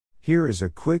Here is a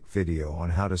quick video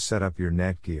on how to set up your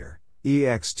Netgear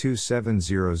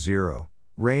EX2700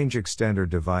 Range Extender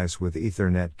device with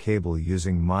Ethernet cable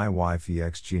using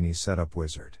Mywifiext Genie Setup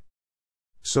Wizard.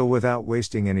 So without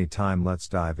wasting any time, let's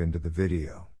dive into the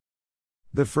video.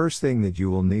 The first thing that you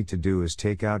will need to do is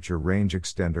take out your range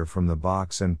extender from the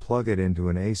box and plug it into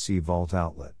an AC vault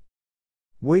outlet.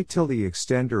 Wait till the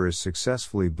extender is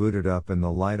successfully booted up and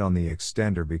the light on the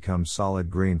extender becomes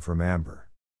solid green from amber.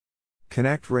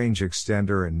 Connect range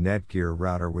extender and Netgear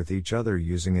router with each other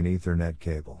using an Ethernet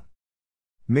cable.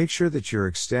 Make sure that your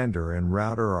extender and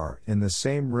router are in the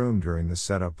same room during the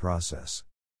setup process.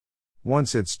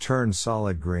 Once it's turned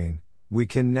solid green, we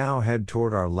can now head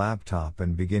toward our laptop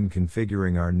and begin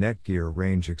configuring our Netgear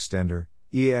Range Extender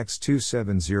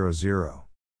EX2700.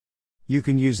 You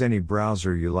can use any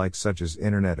browser you like, such as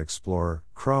Internet Explorer,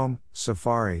 Chrome,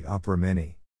 Safari, Opera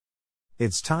Mini.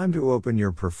 It's time to open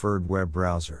your preferred web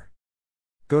browser.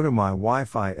 Go to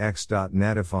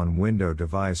mywifiext.net if on Windows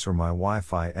device, or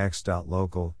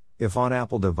mywifiext.local if on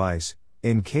Apple device.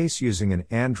 In case using an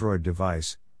Android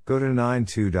device, go to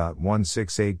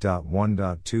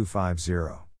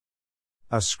 92.168.1.250.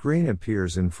 A screen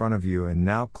appears in front of you, and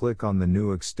now click on the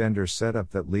new extender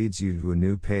setup that leads you to a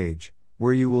new page,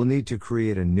 where you will need to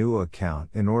create a new account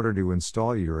in order to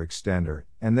install your extender,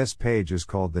 and this page is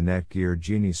called the Netgear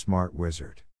Genie Smart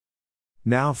Wizard.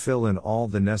 Now fill in all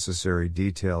the necessary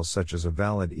details, such as a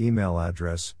valid email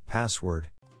address, password.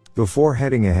 Before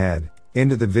heading ahead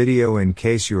into the video, in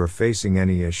case you are facing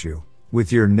any issue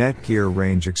with your Netgear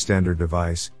Range Extender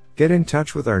device, get in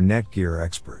touch with our Netgear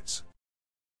experts.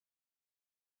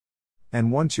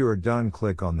 And once you are done,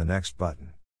 click on the next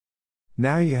button.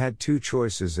 Now you had two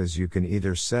choices, as you can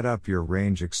either set up your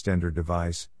range extender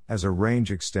device as a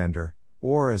range extender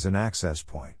or as an access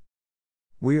point.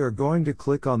 We are going to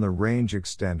click on the range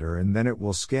extender, and then it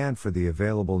will scan for the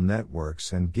available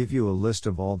networks and give you a list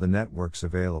of all the networks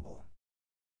available.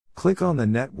 Click on the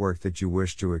network that you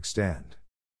wish to extend.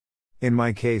 In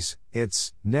my case,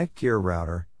 it's Netgear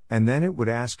router, and then it would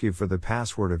ask you for the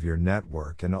password of your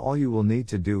network, and all you will need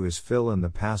to do is fill in the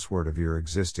password of your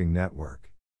existing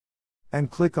network.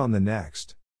 And click on the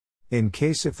next. In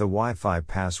case if the Wi-Fi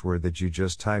password that you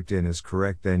just typed in is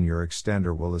correct, then your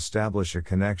extender will establish a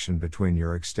connection between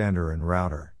your extender and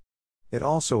router. It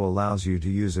also allows you to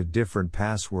use a different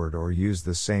password or use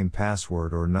the same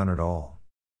password or none at all.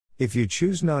 If you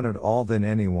choose none at all, then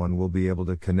anyone will be able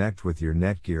to connect with your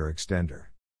Netgear extender.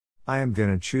 I am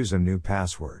gonna choose a new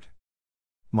password.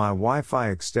 My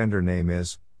Wi-Fi extender name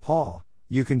is Paul.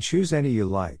 You can choose any you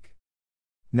like.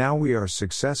 Now we are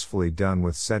successfully done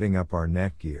with setting up our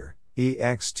Netgear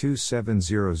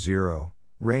EX2700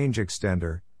 Range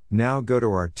Extender. Now go to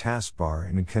our taskbar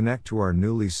and connect to our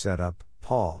newly set up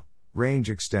Paul Range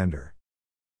Extender.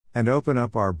 And open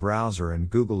up our browser, and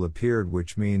Google appeared,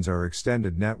 which means our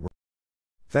extended network.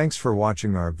 Thanks for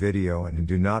watching our video, and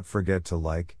do not forget to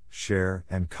like, share,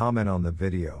 and comment on the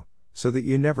video, so that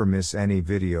you never miss any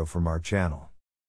video from our channel.